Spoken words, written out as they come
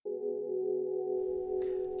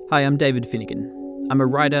Hi, I'm David Finnegan. I'm a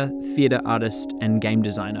writer, theatre artist, and game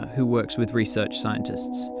designer who works with research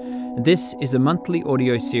scientists. This is a monthly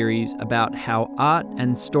audio series about how art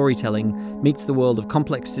and storytelling meets the world of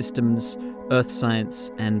complex systems, earth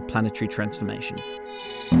science, and planetary transformation.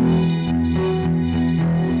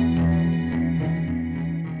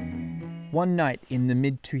 One night in the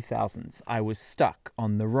mid-2000s, I was stuck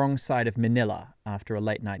on the wrong side of Manila after a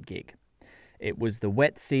late-night gig. It was the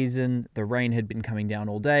wet season, the rain had been coming down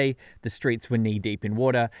all day, the streets were knee-deep in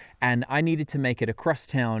water, and I needed to make it across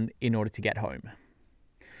town in order to get home.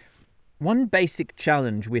 One basic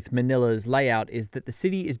challenge with Manila's layout is that the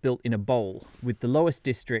city is built in a bowl, with the lowest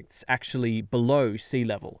districts actually below sea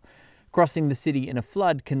level. Crossing the city in a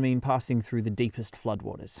flood can mean passing through the deepest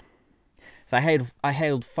floodwaters. So I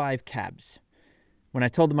hailed 5 cabs. When I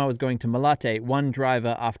told them I was going to Malate, one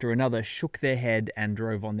driver after another shook their head and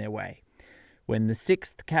drove on their way. When the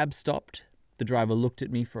 6th cab stopped, the driver looked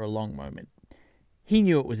at me for a long moment. He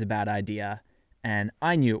knew it was a bad idea, and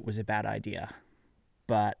I knew it was a bad idea.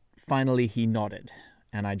 But finally he nodded,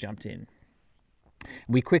 and I jumped in.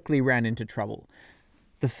 We quickly ran into trouble.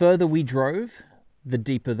 The further we drove, the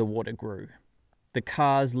deeper the water grew. The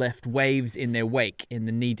cars left waves in their wake in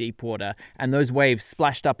the knee-deep water, and those waves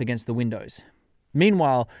splashed up against the windows.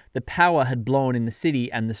 Meanwhile, the power had blown in the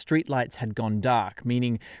city and the streetlights had gone dark,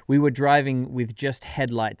 meaning we were driving with just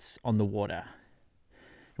headlights on the water.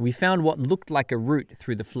 We found what looked like a route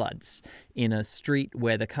through the floods, in a street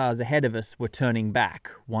where the cars ahead of us were turning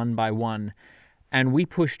back, one by one, and we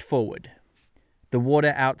pushed forward. The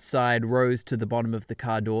water outside rose to the bottom of the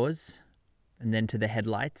car doors, and then to the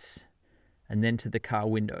headlights, and then to the car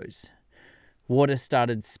windows. Water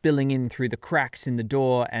started spilling in through the cracks in the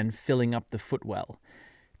door and filling up the footwell.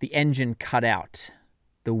 The engine cut out.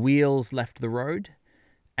 The wheels left the road,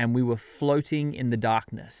 and we were floating in the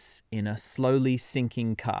darkness in a slowly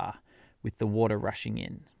sinking car with the water rushing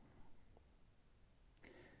in.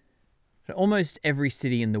 Almost every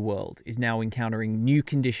city in the world is now encountering new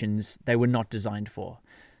conditions they were not designed for.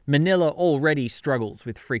 Manila already struggles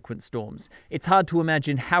with frequent storms. It's hard to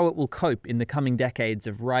imagine how it will cope in the coming decades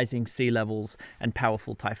of rising sea levels and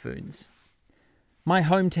powerful typhoons. My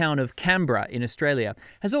hometown of Canberra in Australia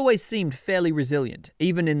has always seemed fairly resilient,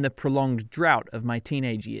 even in the prolonged drought of my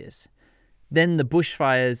teenage years. Then the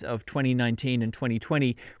bushfires of 2019 and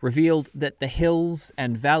 2020 revealed that the hills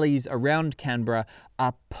and valleys around Canberra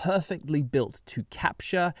are perfectly built to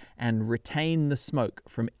capture and retain the smoke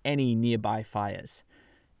from any nearby fires.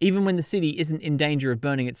 Even when the city isn't in danger of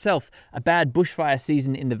burning itself, a bad bushfire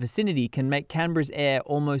season in the vicinity can make Canberra's air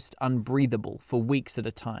almost unbreathable for weeks at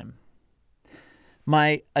a time.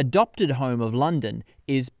 My adopted home of London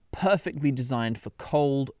is perfectly designed for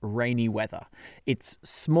cold, rainy weather. Its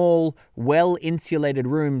small, well-insulated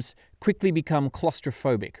rooms quickly become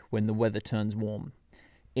claustrophobic when the weather turns warm.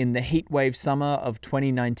 In the heatwave summer of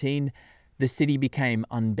 2019, the city became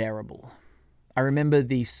unbearable. I remember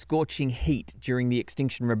the scorching heat during the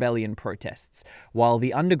Extinction Rebellion protests, while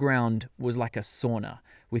the underground was like a sauna,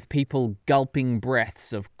 with people gulping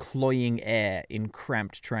breaths of cloying air in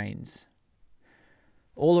cramped trains.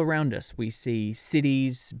 All around us we see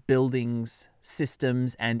cities, buildings,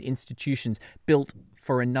 systems, and institutions built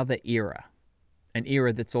for another era, an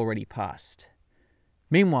era that's already passed.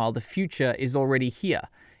 Meanwhile, the future is already here,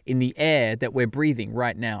 in the air that we're breathing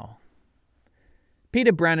right now.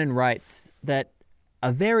 Peter Brannon writes that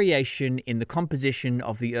a variation in the composition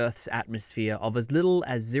of the Earth's atmosphere of as little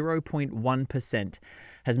as 0.1%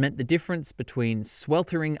 has meant the difference between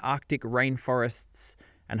sweltering Arctic rainforests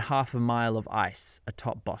and half a mile of ice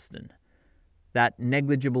atop Boston. That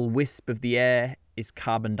negligible wisp of the air is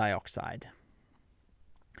carbon dioxide.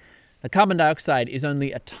 The carbon dioxide is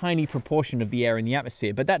only a tiny proportion of the air in the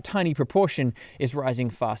atmosphere, but that tiny proportion is rising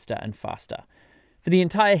faster and faster. For the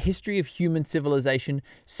entire history of human civilization,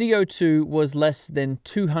 CO2 was less than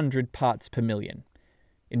 200 parts per million.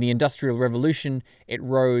 In the Industrial Revolution, it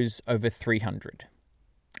rose over 300.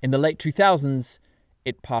 In the late 2000s,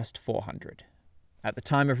 it passed 400. At the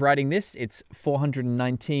time of writing this, it's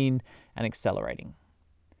 419 and accelerating.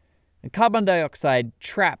 And carbon dioxide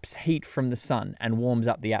traps heat from the sun and warms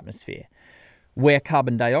up the atmosphere. Where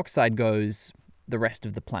carbon dioxide goes, the rest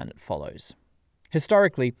of the planet follows.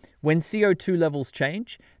 Historically, when CO2 levels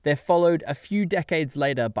change, they're followed a few decades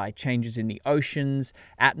later by changes in the oceans,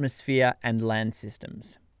 atmosphere, and land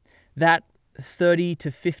systems. That 30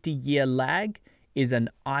 to 50-year lag is an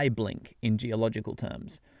eye blink in geological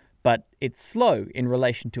terms, but it's slow in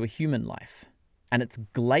relation to a human life, and it's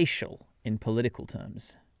glacial in political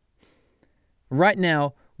terms. Right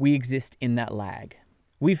now, we exist in that lag.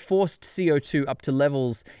 We've forced CO2 up to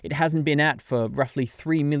levels it hasn't been at for roughly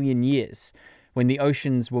 3 million years, when the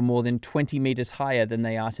oceans were more than 20 meters higher than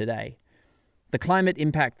they are today. The climate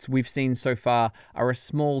impacts we've seen so far are a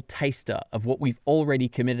small taster of what we've already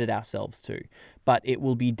committed ourselves to, but it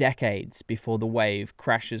will be decades before the wave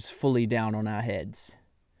crashes fully down on our heads.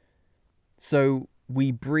 So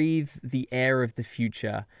we breathe the air of the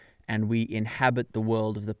future and we inhabit the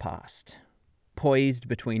world of the past, poised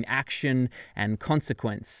between action and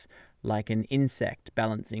consequence like an insect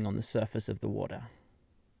balancing on the surface of the water.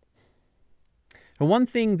 And one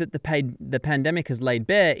thing that the pandemic has laid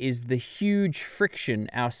bare is the huge friction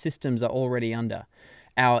our systems are already under.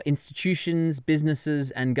 Our institutions,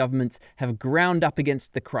 businesses, and governments have ground up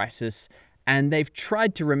against the crisis, and they've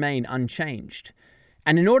tried to remain unchanged.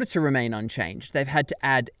 And in order to remain unchanged, they've had to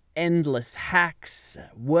add endless hacks,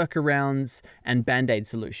 workarounds, and band-aid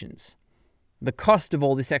solutions. The cost of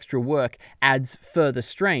all this extra work adds further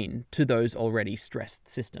strain to those already stressed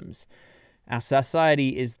systems. Our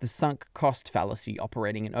society is the sunk cost fallacy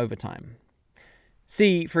operating in overtime.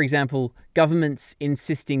 See, for example, governments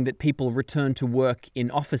insisting that people return to work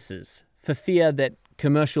in offices for fear that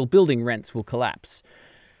commercial building rents will collapse.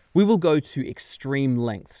 We will go to extreme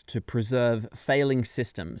lengths to preserve failing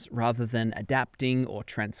systems rather than adapting or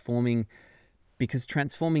transforming, because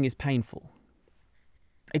transforming is painful.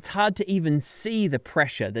 It's hard to even see the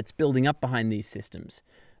pressure that's building up behind these systems.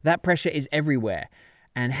 That pressure is everywhere.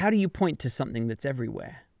 And how do you point to something that's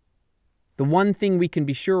everywhere? The one thing we can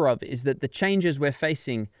be sure of is that the changes we're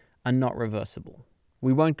facing are not reversible.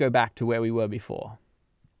 We won't go back to where we were before.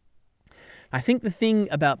 I think the thing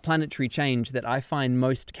about planetary change that I find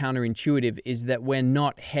most counterintuitive is that we're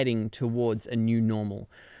not heading towards a new normal.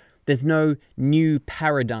 There's no new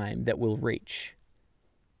paradigm that we'll reach.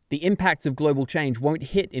 The impacts of global change won't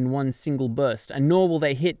hit in one single burst, and nor will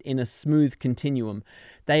they hit in a smooth continuum.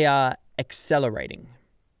 They are accelerating.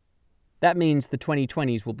 That means the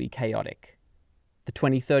 2020s will be chaotic. The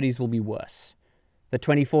 2030s will be worse. The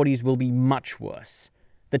 2040s will be much worse.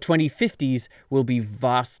 The 2050s will be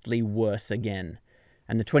vastly worse again.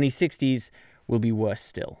 And the 2060s will be worse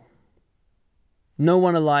still. No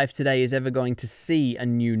one alive today is ever going to see a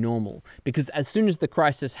new normal, because as soon as the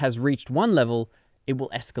crisis has reached one level, it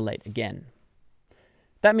will escalate again.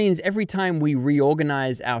 That means every time we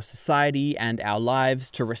reorganize our society and our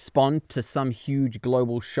lives to respond to some huge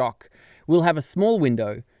global shock, we'll have a small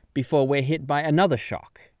window before we're hit by another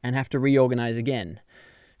shock and have to reorganize again.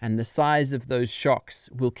 And the size of those shocks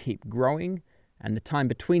will keep growing, and the time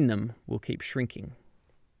between them will keep shrinking.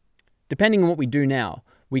 Depending on what we do now,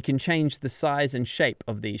 we can change the size and shape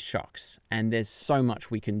of these shocks, and there's so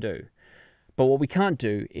much we can do. But what we can't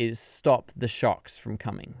do is stop the shocks from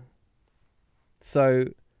coming. So,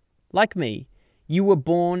 like me, you were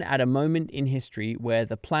born at a moment in history where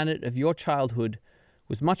the planet of your childhood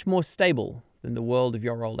was much more stable than the world of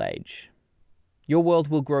your old age. Your world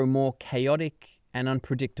will grow more chaotic and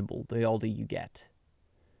unpredictable the older you get.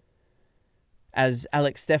 As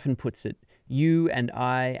Alex Steffen puts it, you and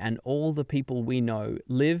I and all the people we know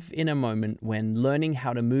live in a moment when learning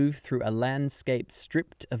how to move through a landscape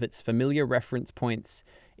stripped of its familiar reference points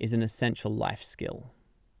is an essential life skill.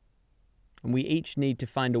 And we each need to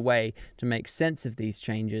find a way to make sense of these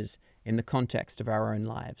changes in the context of our own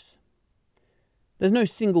lives. There's no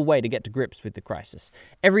single way to get to grips with the crisis.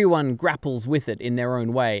 Everyone grapples with it in their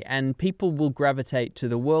own way, and people will gravitate to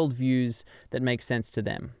the worldviews that make sense to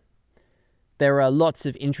them. There are lots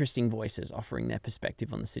of interesting voices offering their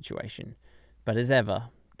perspective on the situation, but as ever,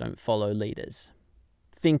 don't follow leaders.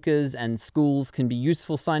 Thinkers and schools can be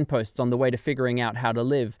useful signposts on the way to figuring out how to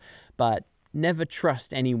live, but never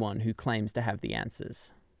trust anyone who claims to have the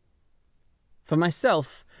answers. For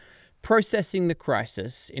myself, processing the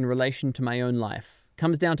crisis in relation to my own life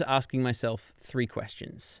comes down to asking myself 3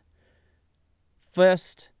 questions.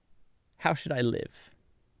 First, how should I live?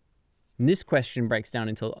 And this question breaks down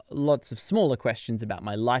into lots of smaller questions about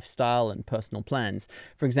my lifestyle and personal plans.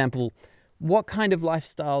 For example, what kind of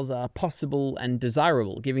lifestyles are possible and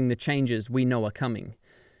desirable given the changes we know are coming?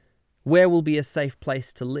 Where will be a safe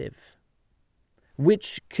place to live?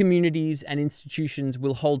 Which communities and institutions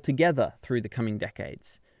will hold together through the coming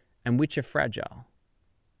decades? And which are fragile?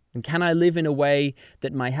 And can I live in a way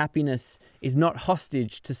that my happiness is not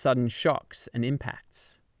hostage to sudden shocks and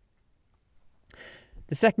impacts?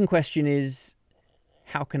 The second question is,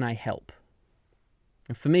 how can I help?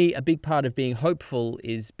 And for me, a big part of being hopeful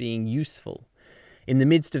is being useful. In the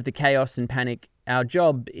midst of the chaos and panic, our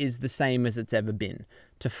job is the same as it's ever been,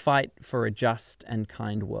 to fight for a just and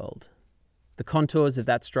kind world. The contours of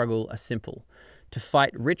that struggle are simple: to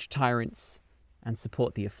fight rich tyrants and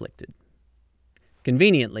support the afflicted.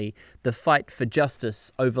 Conveniently, the fight for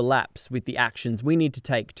justice overlaps with the actions we need to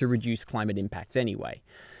take to reduce climate impacts anyway.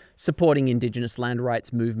 Supporting Indigenous land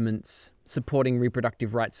rights movements, supporting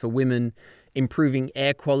reproductive rights for women, improving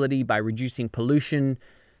air quality by reducing pollution.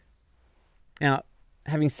 Now,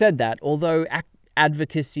 having said that, although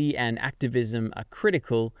advocacy and activism are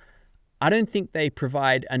critical, I don't think they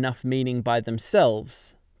provide enough meaning by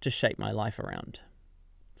themselves to shape my life around.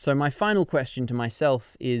 So my final question to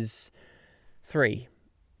myself is 3.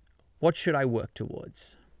 What should I work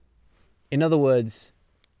towards? In other words,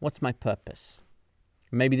 what's my purpose?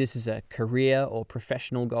 Maybe this is a career or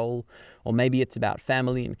professional goal, or maybe it's about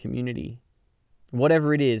family and community.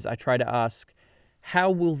 Whatever it is, I try to ask,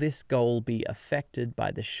 how will this goal be affected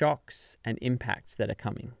by the shocks and impacts that are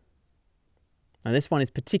coming? Now, this one is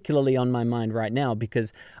particularly on my mind right now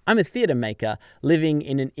because I'm a theatre maker living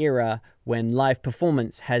in an era when live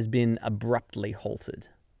performance has been abruptly halted.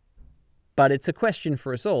 But it's a question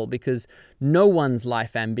for us all because no one's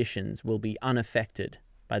life ambitions will be unaffected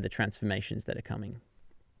by the transformations that are coming.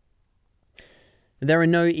 There are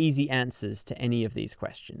no easy answers to any of these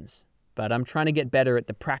questions, but I'm trying to get better at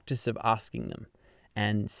the practice of asking them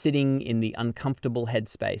and sitting in the uncomfortable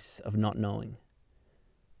headspace of not knowing.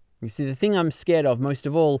 You see, the thing I'm scared of most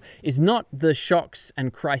of all is not the shocks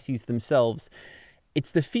and crises themselves.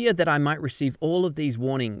 It's the fear that I might receive all of these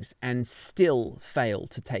warnings and still fail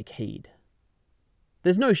to take heed.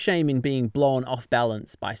 There's no shame in being blown off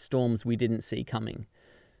balance by storms we didn't see coming.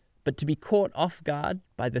 But to be caught off guard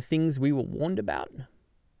by the things we were warned about,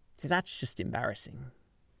 that's just embarrassing.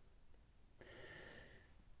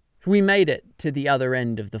 We made it to the other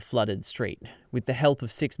end of the flooded street, with the help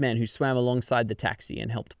of 6 men who swam alongside the taxi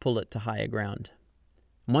and helped pull it to higher ground.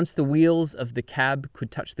 Once the wheels of the cab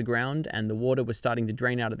could touch the ground and the water was starting to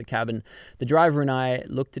drain out of the cabin, the driver and I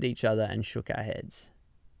looked at each other and shook our heads.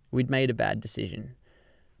 We'd made a bad decision,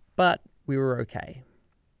 but we were okay.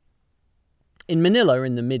 In Manila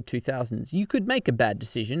in the mid-2000s, you could make a bad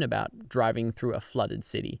decision about driving through a flooded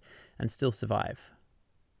city and still survive.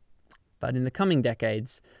 But in the coming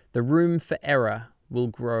decades, the room for error will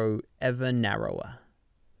grow ever narrower.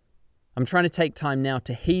 I'm trying to take time now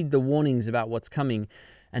to heed the warnings about what's coming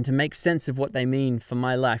and to make sense of what they mean for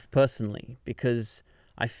my life personally, because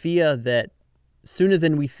I fear that sooner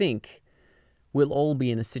than we think, we'll all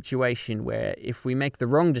be in a situation where if we make the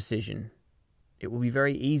wrong decision, it will be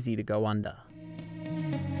very easy to go under.